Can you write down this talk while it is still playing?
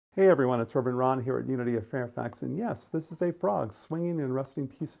Hey everyone, it's Rev Ron here at Unity of Fairfax, and yes, this is a frog swinging and resting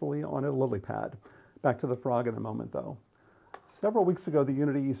peacefully on a lily pad. Back to the frog in a moment though. Several weeks ago, the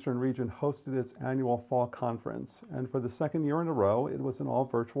Unity Eastern Region hosted its annual fall conference, and for the second year in a row, it was an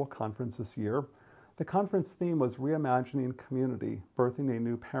all-virtual conference this year. The conference theme was Reimagining Community, Birthing a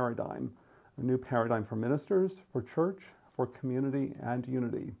New Paradigm for ministers, for church, for community, and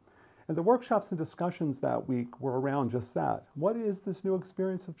unity. And the workshops and discussions that week were around just that. What is this new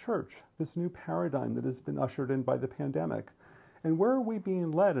experience of church, this new paradigm that has been ushered in by the pandemic? And where are we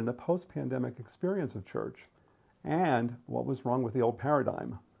being led in a post-pandemic experience of church? And what was wrong with the old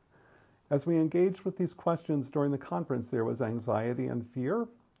paradigm? As we engaged with these questions during the conference, there was anxiety and fear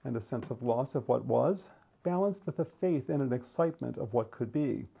and a sense of loss of what was, balanced with a faith and an excitement of what could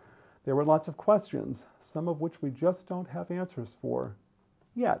be. There were lots of questions, some of which we just don't have answers for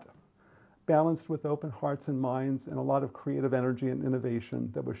yet, balanced with open hearts and minds and a lot of creative energy and innovation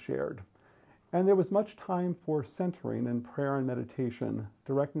that was shared. And there was much time for centering in prayer and meditation,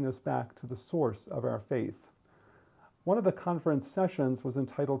 directing us back to the source of our faith. One of the conference sessions was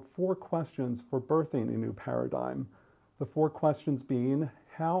entitled 4 Questions for Birthing a New Paradigm. The 4 questions being,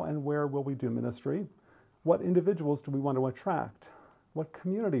 how and where will we do ministry? What individuals do we want to attract? What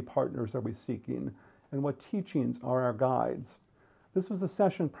community partners are we seeking? And what teachings are our guides? This was a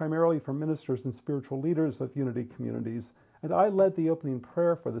session primarily for ministers and spiritual leaders of Unity communities, and I led the opening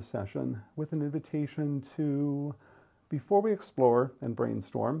prayer for the session with an invitation to, before we explore and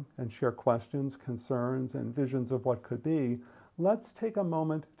brainstorm and share questions, concerns, and visions of what could be, let's take a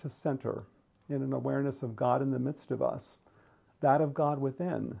moment to center in an awareness of God in the midst of us, that of God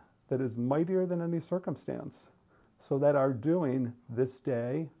within, that is mightier than any circumstance, so that our doing this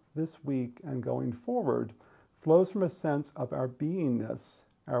day, this week, and going forward flows from a sense of our beingness,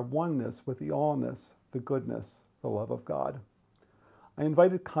 our oneness with the allness, the goodness, the love of God. I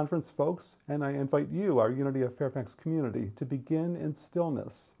invited conference folks, and I invite you, our Unity of Fairfax community, to begin in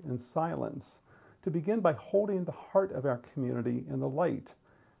stillness, in silence, to begin by holding the heart of our community in the light,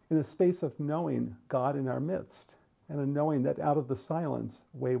 in a space of knowing God in our midst, and a knowing that out of the silence,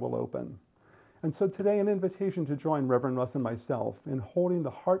 way will open. And so today, an invitation to join Reverend Russ and myself in holding the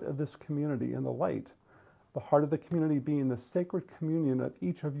heart of this community in the light, the heart of the community being the sacred communion of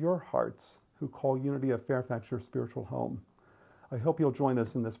each of your hearts who call Unity of Fairfax your spiritual home. I hope you'll join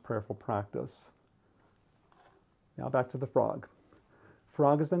us in this prayerful practice. Now back to the frog.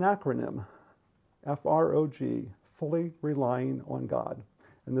 FROG is an acronym, F-R-O-G, fully relying on God.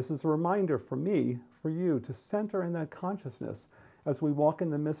 And this is a reminder for me, for you, to center in that consciousness as we walk in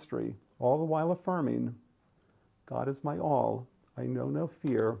the mystery, all the while affirming, God is my all, I know no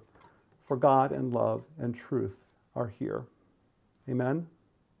fear, for God and love and truth are here. Amen.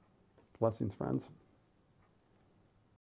 Blessings, friends.